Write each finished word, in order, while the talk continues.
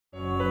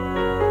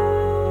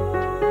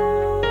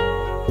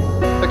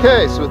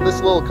Okay, so with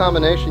this little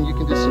combination you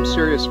can do some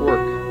serious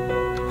work.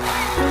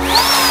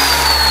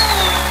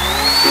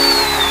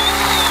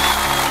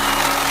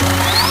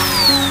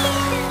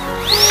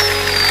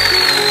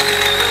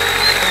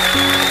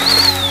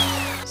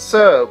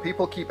 So,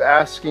 people keep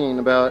asking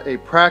about a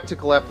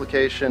practical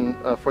application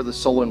for the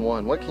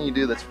Sol-in-One. What can you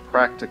do that's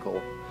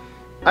practical?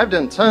 I've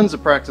done tons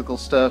of practical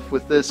stuff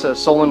with this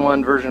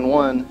Sol-in-One version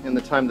 1 in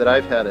the time that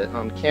I've had it,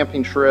 on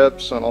camping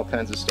trips, on all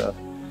kinds of stuff.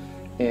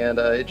 And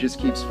it just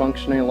keeps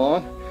functioning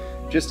along,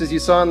 just as you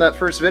saw in that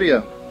first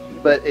video.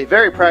 But a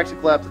very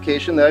practical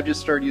application that I've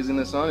just started using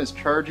this on is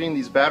charging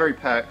these battery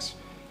packs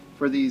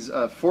for these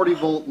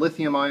 40-volt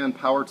lithium-ion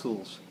power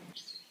tools.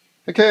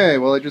 Okay,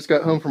 well I just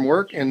got home from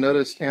work and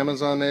noticed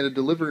Amazon made a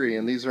delivery,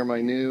 and these are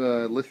my new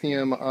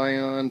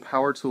lithium-ion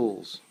power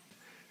tools.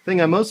 The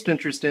thing I'm most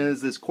interested in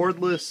is this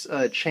cordless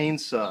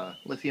chainsaw,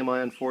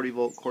 lithium-ion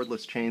 40-volt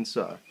cordless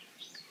chainsaw.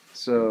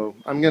 So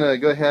I'm going to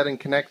go ahead and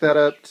connect that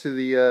up to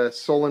the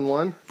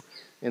Sol-in-One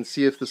and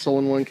see if the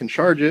Sol-in-One can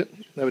charge it.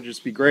 That would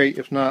just be great.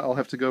 If not, I'll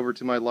have to go over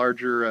to my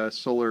larger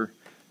solar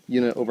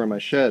unit over in my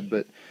shed.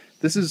 But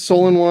this is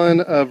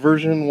Sol-in-One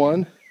version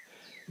 1.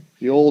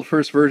 The old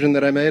first version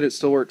that I made, it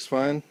still works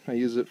fine. I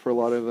use it for a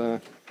lot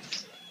of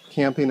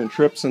camping and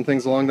trips and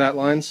things along that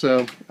line.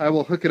 So I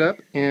will hook it up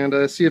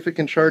and see if it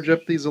can charge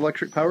up these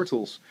electric power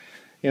tools.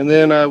 And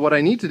then what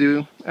I need to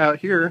do out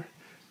here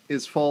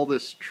is fall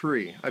this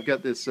tree. I've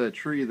got this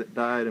tree that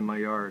died in my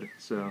yard.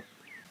 So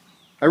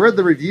I read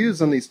the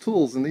reviews on these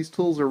tools, and these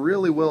tools are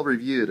really well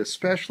reviewed,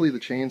 especially the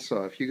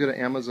chainsaw. If you go to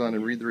Amazon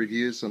and read the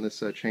reviews on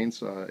this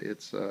chainsaw,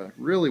 it's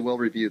really well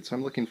reviewed. So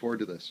I'm looking forward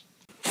to this.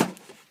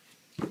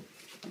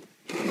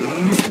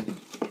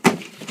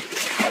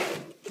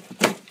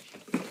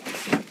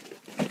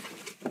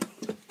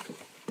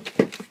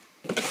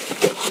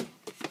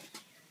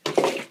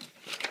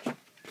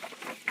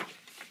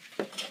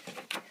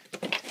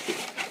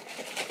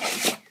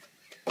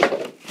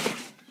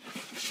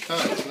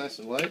 Oh, it's nice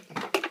and light.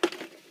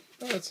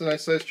 Oh, that's a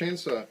nice sized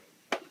chainsaw.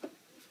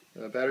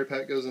 Battery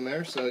pack goes in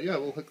there, so yeah,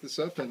 we'll hook this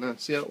up and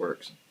see how it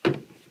works.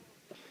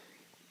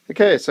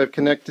 Okay, so I've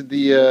connected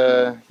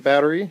the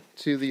battery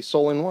to the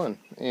Sol-in-One,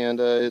 and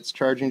it's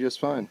charging just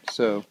fine.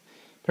 So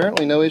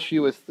apparently no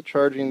issue with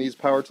charging these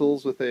power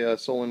tools with a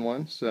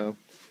Sol-in-One, so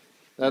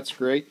that's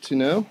great to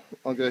know.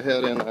 I'll go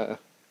ahead and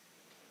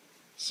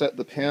set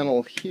the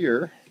panel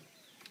here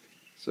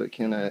so it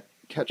can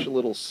catch a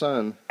little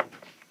sun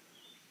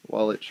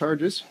while it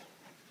charges.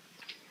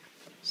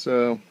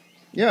 So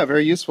yeah,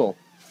 very useful.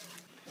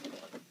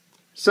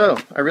 So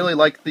I really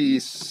like the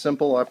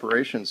simple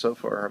operation so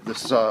far.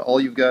 This all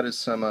you've got is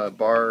some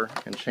bar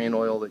and chain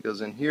oil that goes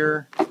in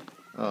here.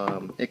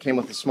 It came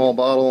with a small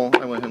bottle.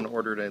 I went ahead and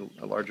ordered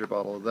a larger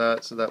bottle of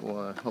that, so that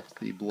will help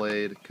the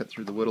blade cut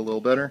through the wood a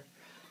little better,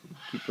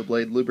 keep the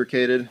blade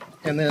lubricated.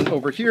 And then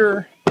over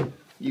here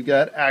you've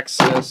got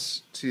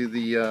access to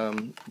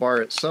the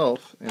bar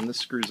itself, and this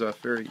screws off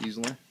very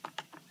easily.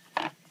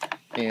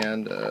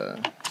 And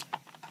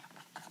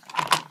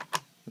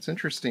what's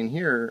interesting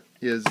here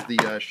is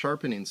the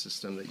sharpening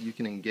system that you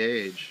can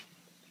engage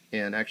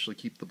and actually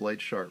keep the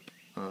blade sharp.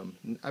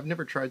 I've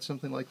never tried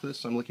something like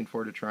this, so I'm looking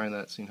forward to trying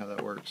that, seeing how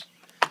that works.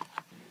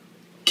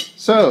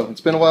 So, it's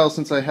been a while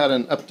since I had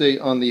an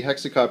update on the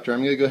Hexacopter.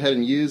 I'm going to go ahead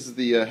and use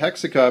the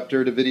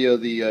Hexacopter to video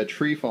the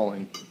tree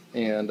falling.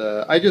 And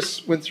I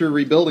just went through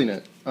rebuilding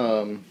it.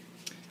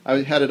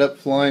 I had it up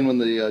flying when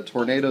the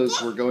tornadoes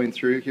were going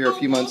through here a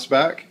few months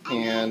back,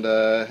 and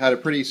had a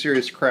pretty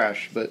serious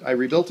crash. But I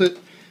rebuilt it.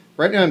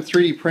 Right now I'm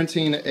 3D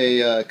printing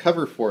a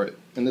cover for it,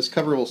 and this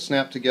cover will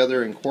snap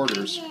together in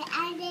quarters.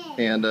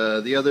 And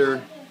the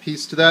other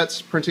piece to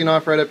that's printing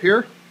off right up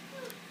here.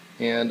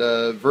 And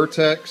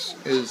Vertex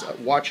is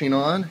watching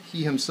on.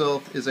 He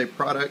himself is a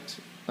product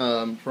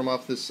from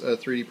off this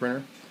 3D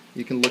printer.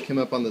 You can look him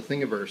up on the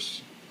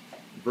Thingiverse.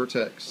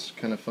 Vertex,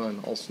 kind of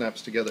fun, all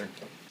snaps together.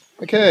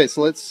 Okay,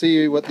 so let's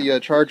see what the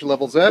charge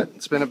level's at.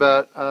 It's been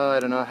about,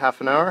 I don't know,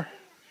 half an hour.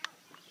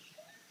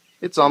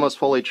 It's almost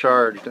fully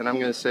charged, and I'm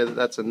going to say that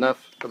that's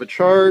enough of a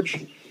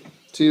charge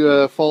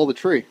to fall the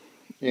tree,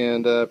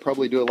 and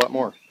probably do a lot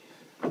more.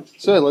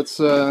 So let's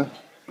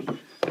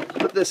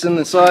put this in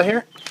the saw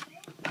here.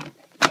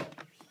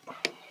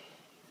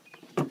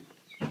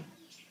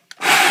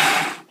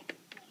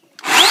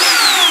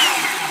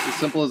 As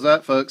simple as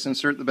that, folks.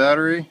 Insert the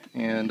battery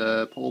and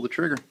pull the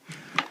trigger.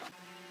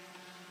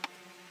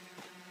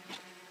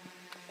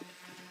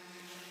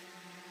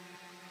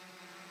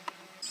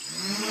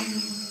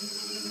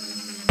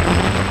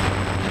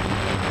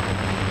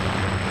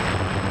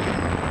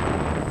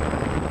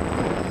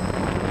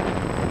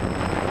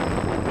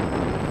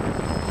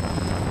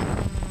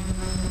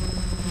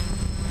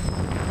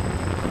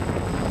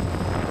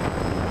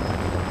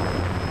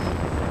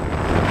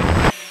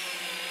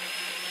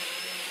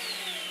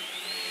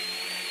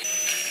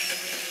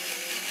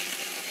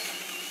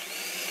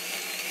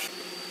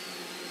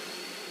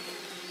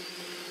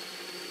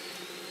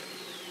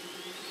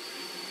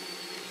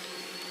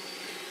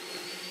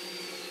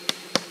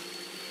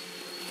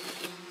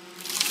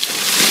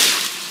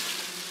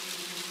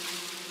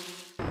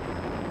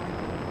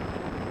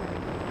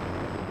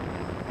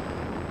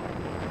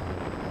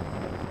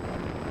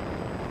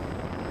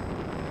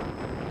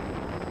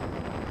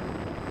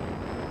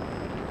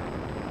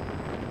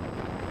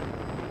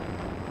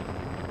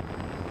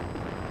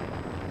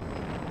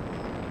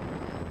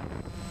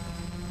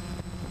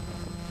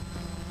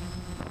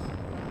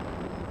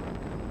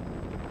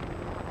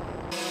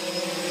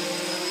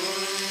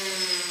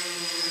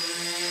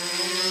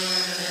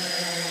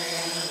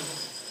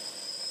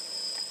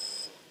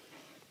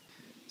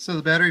 So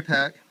the battery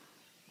pack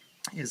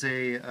is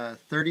a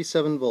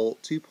 37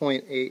 volt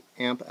 2.8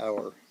 amp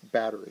hour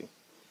battery.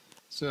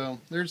 So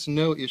there's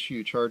no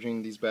issue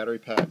charging these battery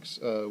packs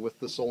with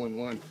the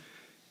Soul-in-One.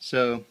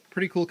 So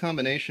pretty cool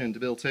combination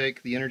to be able to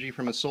take the energy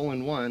from a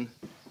Soul-in-One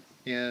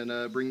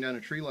and bring down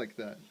a tree like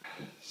that.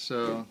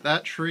 So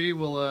that tree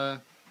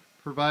will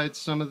provide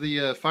some of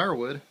the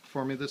firewood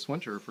for me this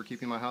winter for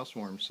keeping my house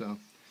warm. So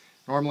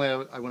normally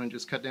I wouldn't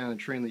just cut down a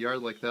tree in the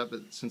yard like that,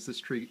 but since this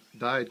tree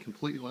died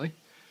completely,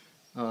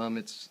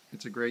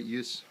 it's a great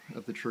use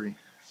of the tree.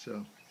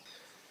 So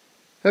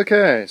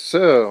okay,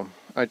 so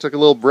I took a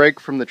little break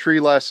from the tree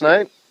last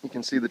night. You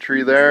can see the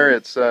tree there.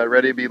 It's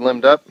ready to be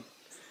limbed up.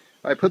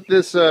 I put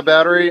this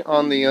battery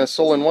on the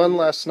Soul-in-One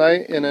last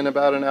night, and in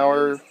about an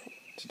hour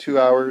to 2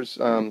 hours,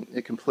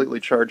 it completely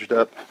charged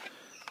up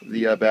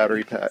the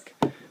battery pack.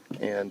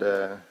 And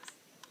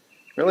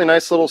really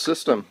nice little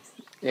system.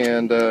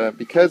 And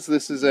because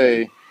this is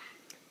a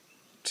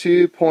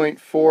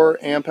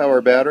 2.4 amp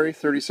hour battery,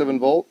 37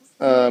 volt,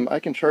 I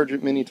can charge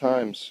it many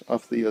times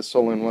off the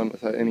Soul-in-One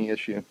without any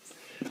issue.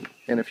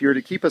 And if you were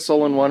to keep a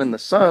Soul-in-One in the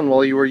sun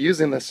while you were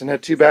using this and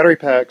had two battery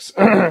packs,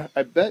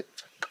 I bet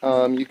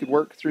you could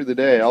work through the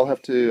day. I'll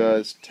have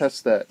to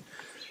test that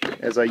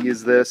as I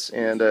use this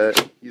and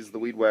use the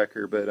weed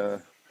whacker,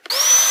 but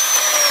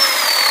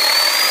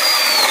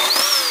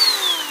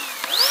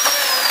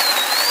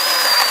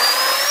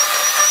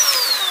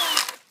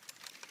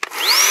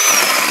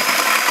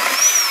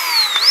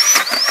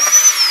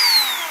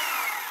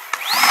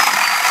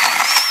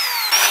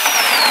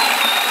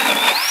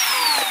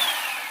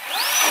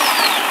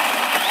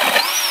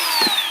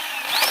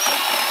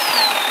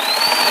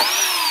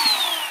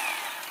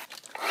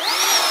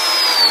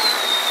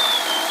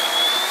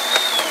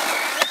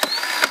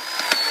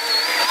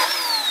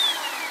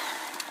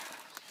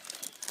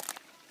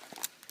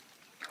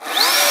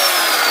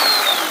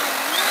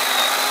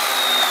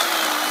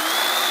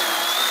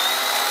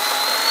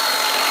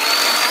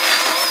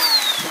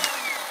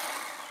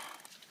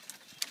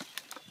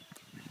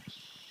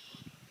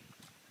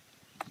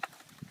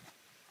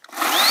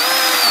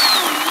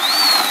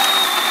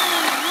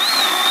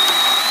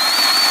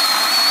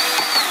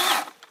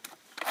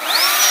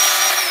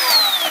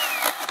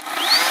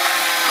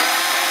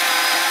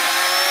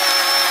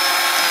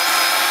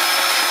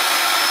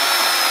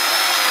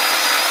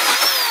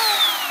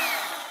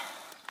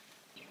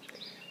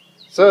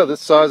so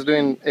this saw is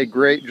doing a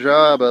great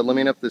job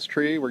limbing up this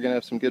tree. We're going to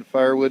have some good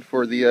firewood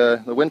for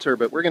the winter,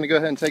 but we're going to go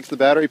ahead and take the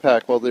battery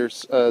pack while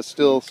there's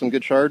still some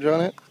good charge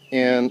on it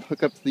and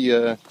hook up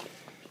the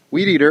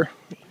weed eater.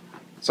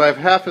 So I have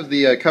half of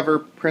the cover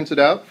printed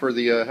out for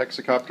the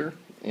Hexacopter,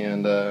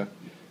 and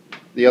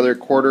the other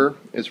quarter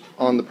is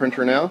on the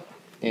printer now,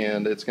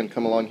 and it's going to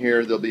come along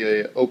here. There'll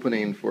be an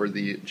opening for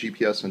the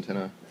GPS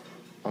antenna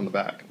on the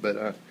back,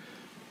 but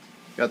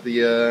got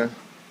the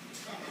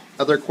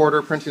other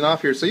quarter printing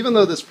off here. So even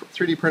though this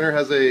 3D printer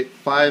has a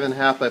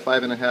 5.5 by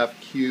 5.5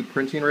 cube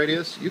printing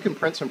radius, you can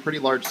print some pretty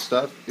large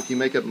stuff if you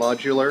make it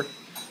modular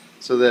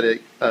so that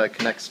it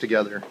connects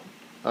together.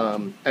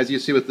 As you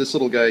see with this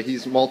little guy,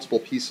 he's multiple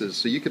pieces,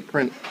 so you could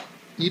print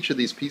each of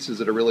these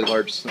pieces at a really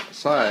large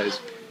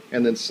size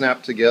and then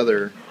snap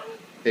together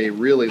a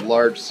really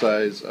large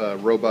size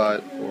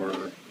robot or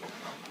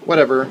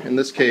whatever, in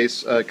this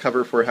case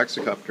cover for a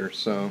Hexacopter.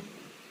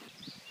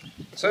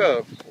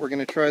 So we're going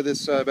to try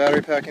this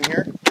battery pack in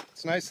here.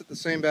 It's nice that the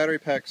same battery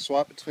pack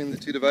swap between the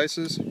two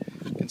devices.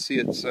 You can see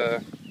it's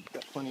got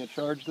plenty of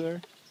charge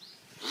there.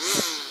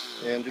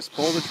 And just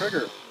pull the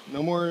trigger.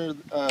 No more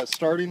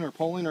starting or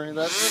pulling or any of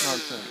that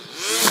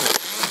nonsense.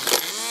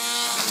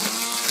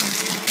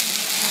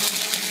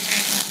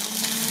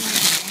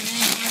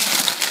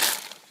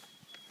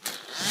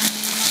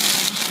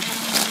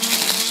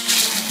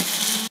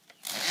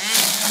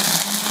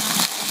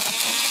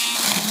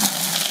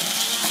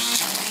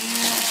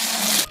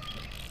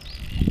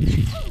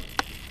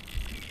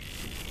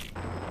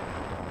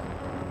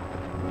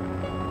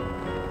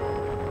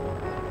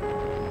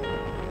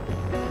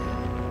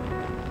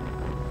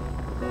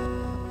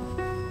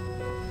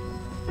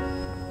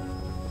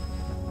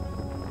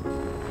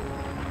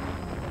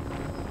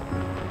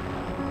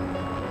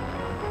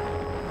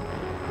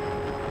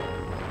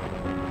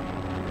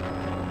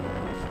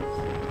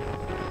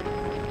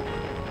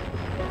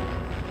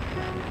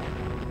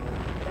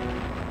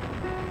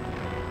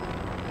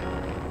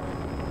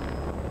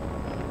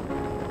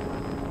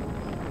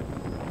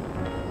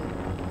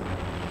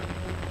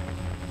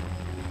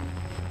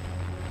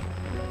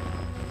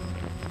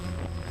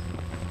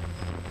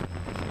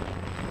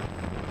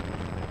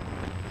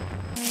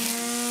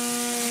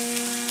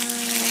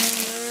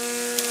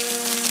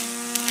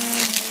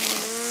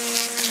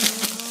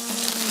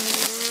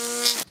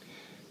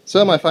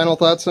 So my final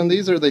thoughts on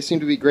these are they seem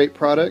to be great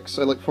products.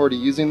 I look forward to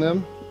using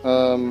them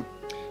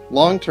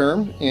long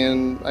term,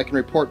 and I can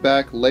report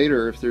back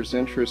later if there's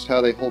interest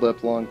how they hold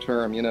up long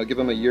term. You know, give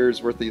them a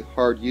year's worth of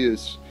hard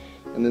use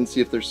and then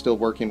see if they're still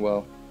working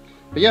well.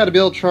 But yeah, to be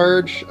able to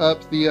charge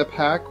up the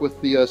pack with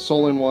the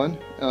Soul-in-One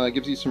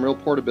gives you some real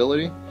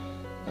portability,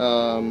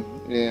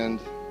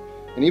 and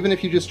And even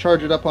if you just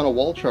charge it up on a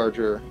wall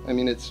charger, I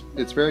mean, it's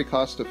very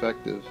cost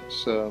effective.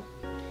 So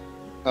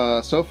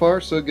so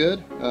far so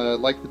good.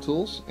 Like the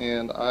tools,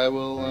 and I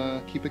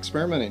will keep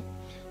experimenting.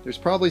 There's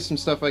probably some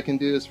stuff I can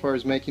do as far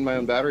as making my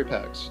own battery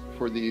packs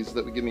for these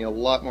that would give me a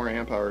lot more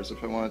amp hours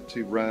if I want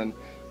to run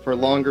for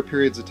longer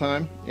periods of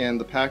time, and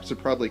the packs would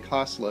probably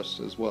cost less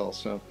as well.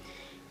 So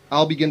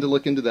I'll begin to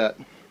look into that.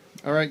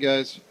 Alright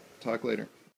guys, talk later.